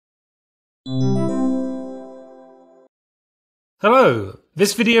Hello!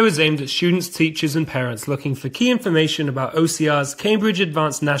 This video is aimed at students, teachers and parents looking for key information about OCR's Cambridge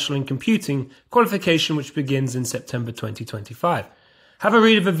Advanced National in Computing qualification, which begins in September 2025. Have a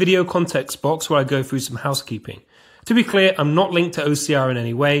read of the video context box while I go through some housekeeping. To be clear, I'm not linked to OCR in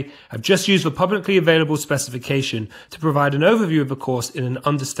any way. I've just used the publicly available specification to provide an overview of the course in an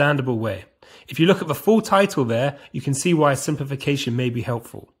understandable way. If you look at the full title there, you can see why a simplification may be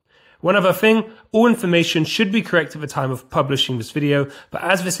helpful. One other thing, all information should be correct at the time of publishing this video, but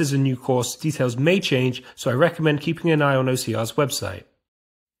as this is a new course, details may change, so I recommend keeping an eye on OCR's website.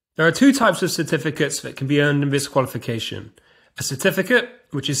 There are two types of certificates that can be earned in this qualification. A certificate,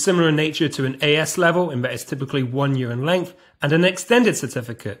 which is similar in nature to an AS level in that it's typically 1 year in length, and an extended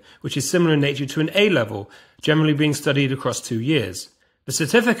certificate, which is similar in nature to an A level, generally being studied across 2 years. The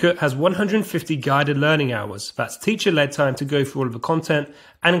certificate has 150 guided learning hours, that's teacher-led time to go through all of the content,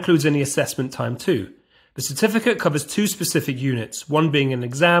 and includes any assessment time too. The certificate covers 2 specific units, one being an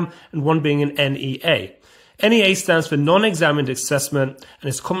exam and one being an NEA. NEA stands for non-examined assessment and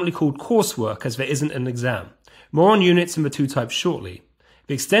is commonly called coursework as there isn't an exam. More on units in the 2 types shortly.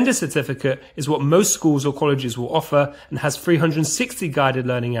 The extended certificate is what most schools or colleges will offer and has 360 guided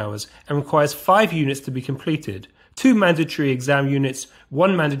learning hours and requires 5 units to be completed. 2 mandatory exam units,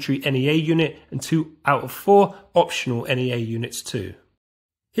 1 mandatory NEA unit, and 2 out of 4 optional NEA units too.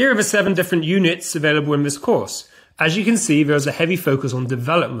 Here are the 7 different units available in this course. As you can see, there is a heavy focus on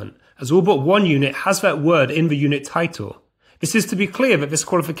development, as all but 1 unit has that word in the unit title. This is to be clear that this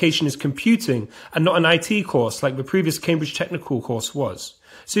qualification is computing and not an IT course like the previous Cambridge Technical course was.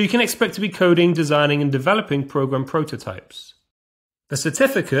 So you can expect to be coding, designing, and developing program prototypes. The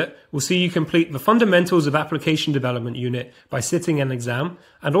certificate will see you complete the Fundamentals of Application Development unit by sitting an exam,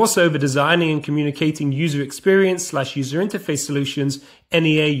 and also the Designing and Communicating User Experience/User Interface Solutions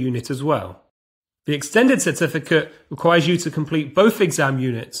NEA unit as well. The extended certificate requires you to complete both exam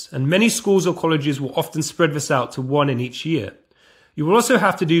units, and many schools or colleges will often spread this out to 1 in each year. You will also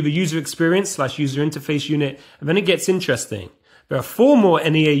have to do the User Experience/User Interface unit, and then it gets interesting. There are 4 more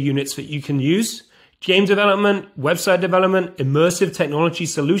NEA units that you can use. Game development, website development, immersive technology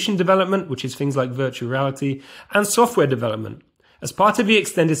solution development, which is things like virtual reality, and software development. As part of the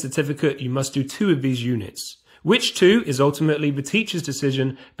extended certificate, you must do 2 of these units. Which 2 is ultimately the teacher's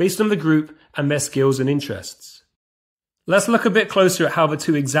decision based on the group and their skills and interests. Let's look a bit closer at how the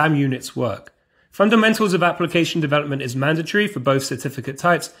 2 exam units work. Fundamentals of Application Development is mandatory for both certificate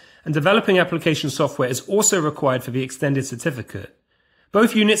types, and developing application software is also required for the extended certificate.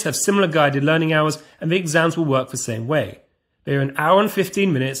 Both units have similar guided learning hours, and the exams will work the same way. They are 1 hour and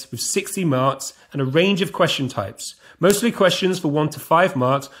 15 minutes with 60 marks and a range of question types, mostly questions for 1 to 5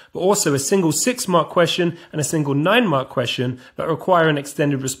 marks, but also a single 6-mark question and a single 9-mark question that require an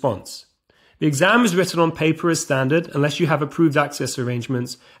extended response. The exam is written on paper as standard, unless you have approved access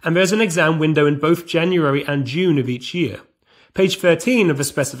arrangements, and there is an exam window in both January and June of each year. Page 13 of the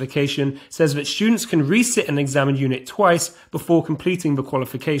specification says that students can resit an examined unit twice before completing the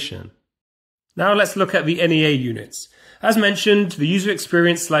qualification. Now let's look at the NEA units. As mentioned, the User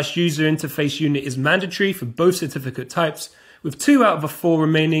Experience/User Interface unit is mandatory for both certificate types, with 2 out of the 4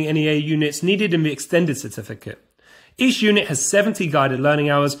 remaining NEA units needed in the extended certificate. Each unit has 70 guided learning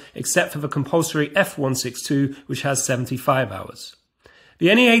hours, except for the compulsory F162, which has 75 hours.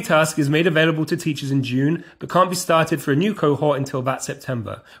 The NEA task is made available to teachers in June, but can't be started for a new cohort until that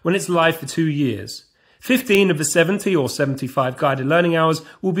September, when it's live for 2 years. 15 of the 70 or 75 guided learning hours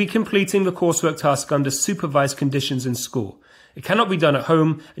will be completing the coursework task under supervised conditions in school. It cannot be done at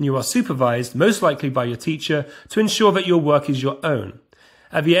home, and you are supervised, most likely by your teacher, to ensure that your work is your own.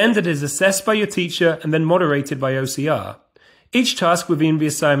 At the end, it is assessed by your teacher and then moderated by OCR. Each task within the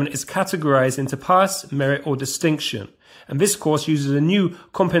assignment is categorized into pass, merit, or distinction. And this course uses a new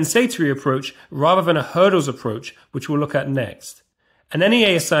compensatory approach rather than a hurdles approach, which we'll look at next. An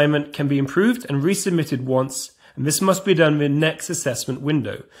NEA assignment can be improved and resubmitted once, and this must be done in the next assessment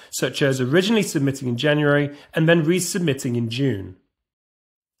window, such as originally submitting in January and then resubmitting in June.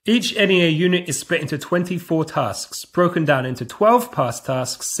 Each NEA unit is split into 24 tasks, broken down into 12 pass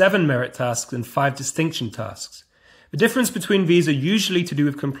tasks, 7 merit tasks, and 5 distinction tasks. The difference between these are usually to do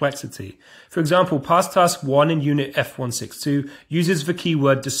with complexity. For example, Pass Task 1 in Unit F162 uses the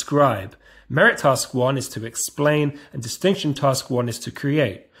keyword describe. Merit Task 1 is to explain, and Distinction Task 1 is to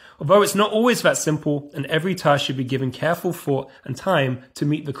create. Although it's not always that simple, and every task should be given careful thought and time to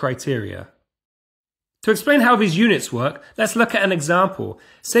meet the criteria. To explain how these units work, let's look at an example.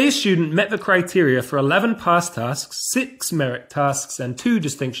 Say a student met the criteria for 11 pass tasks, 6 merit tasks, and 2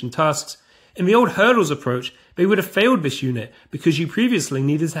 distinction tasks. In the old hurdles approach, they would have failed this unit because you previously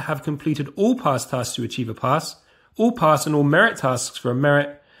needed to have completed all pass tasks to achieve a pass, all pass and all merit tasks for a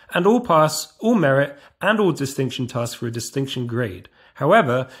merit, and all pass, all merit, and all distinction tasks for a distinction grade.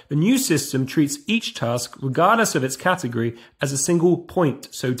 However, the new system treats each task, regardless of its category, as a single point,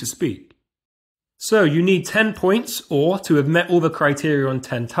 so to speak. So you need 10 points, or to have met all the criteria on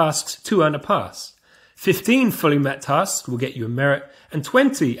 10 tasks, to earn a pass. 15 fully met tasks will get you a merit, and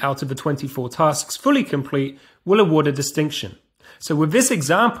 20 out of the 24 tasks fully complete will award a distinction. So with this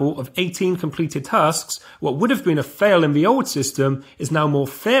example of 18 completed tasks, what would have been a fail in the old system is now more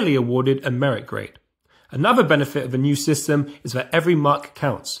fairly awarded a merit grade. Another benefit of the new system is that every mark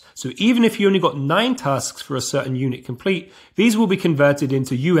counts. So even if you only got 9 tasks for a certain unit complete, these will be converted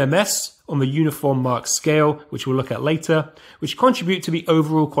into UMS on the Uniform Mark Scale, which we'll look at later, which contribute to the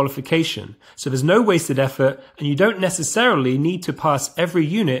overall qualification. So there's no wasted effort, and you don't necessarily need to pass every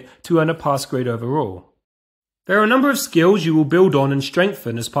unit to earn a pass grade overall. There are a number of skills you will build on and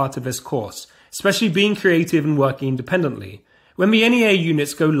strengthen as part of this course, especially being creative and working independently. When the NEA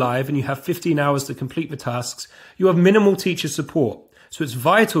units go live and you have 15 hours to complete the tasks, you have minimal teacher support, so it's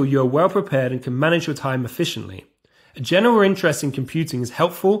vital you are well prepared and can manage your time efficiently. A general interest in computing is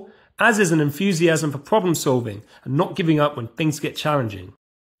helpful, as is an enthusiasm for problem solving and not giving up when things get challenging.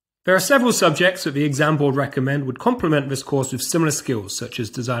 There are several subjects that the exam board recommend would complement this course with similar skills, such as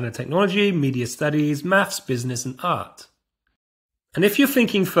design and technology, media studies, maths, business, and art. And if you're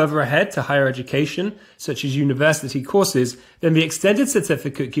thinking further ahead to higher education, such as university courses, then the extended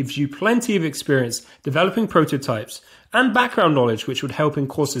certificate gives you plenty of experience developing prototypes and background knowledge which would help in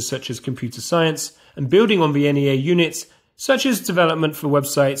courses such as computer science and building on the NEA units, such as development for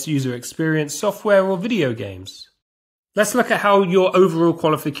websites, user experience, software, or video games. Let's look at how your overall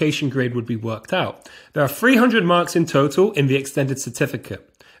qualification grade would be worked out. There are 300 marks in total in the extended certificate.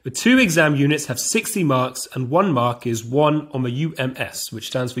 The 2 exam units have 60 marks and 1 mark is 1 on the UMS, which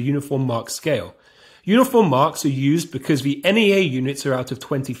stands for Uniform Mark Scale. Uniform marks are used because the NEA units are out of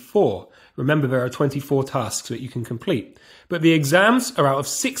 24. Remember, there are 24 tasks that you can complete. But the exams are out of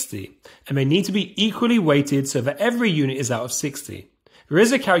 60, and they need to be equally weighted so that every unit is out of 60. There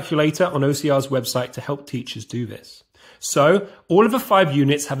is a calculator on OCR's website to help teachers do this. So, all of the 5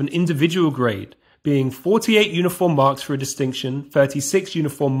 units have an individual grade, being 48 uniform marks for a distinction, 36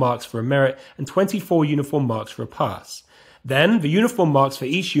 uniform marks for a merit, and 24 uniform marks for a pass. Then, the uniform marks for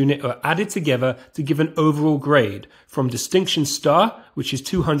each unit are added together to give an overall grade, from distinction star, which is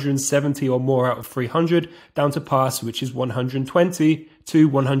 270 or more out of 300, down to pass, which is 120, to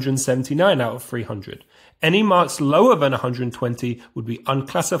 179 out of 300. Any marks lower than 120 would be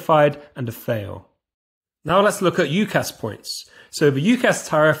unclassified and a fail. Now let's look at UCAS points. So the UCAS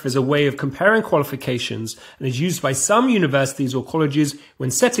tariff is a way of comparing qualifications and is used by some universities or colleges when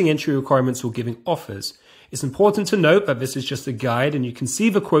setting entry requirements or giving offers. It's important to note that this is just a guide, and you can see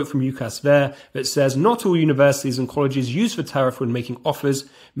the quote from UCAS there that says not all universities and colleges use the tariff when making offers,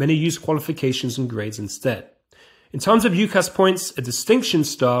 many use qualifications and grades instead. In terms of UCAS points, a distinction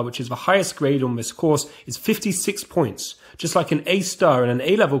star, which is the highest grade on this course, is 56 points, just like an A star in an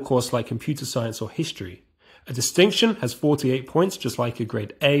A-level course like computer science or history. A distinction has 48 points, just like a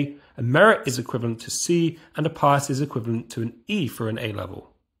grade A, a merit is equivalent to C, and a pass is equivalent to an E for an A-level.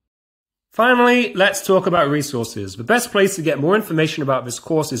 Finally, let's talk about resources. The best place to get more information about this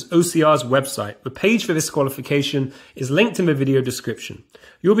course is OCR's website. The page for this qualification is linked in the video description.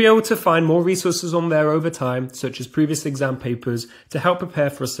 You'll be able to find more resources on there over time, such as previous exam papers, to help prepare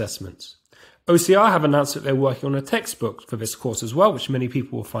for assessments. OCR have announced that they're working on a textbook for this course as well, which many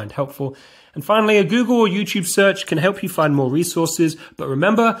people will find helpful. And finally, a Google or YouTube search can help you find more resources, but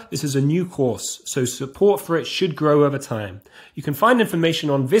remember, this is a new course, so support for it should grow over time. You can find information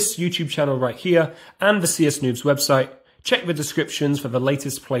on this YouTube channel right here and the CS Noobs website. Check the descriptions for the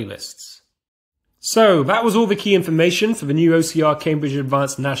latest playlists. So that was all the key information for the new OCR Cambridge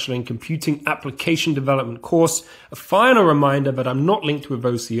Advanced National in Computing Application Development course. A final reminder that I'm not linked with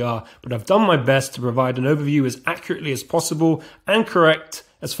OCR, but I've done my best to provide an overview as accurately as possible and correct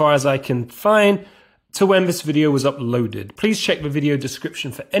as far as I can find to when this video was uploaded. Please check the video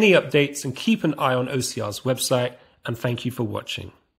description for any updates and keep an eye on OCR's website, and thank you for watching.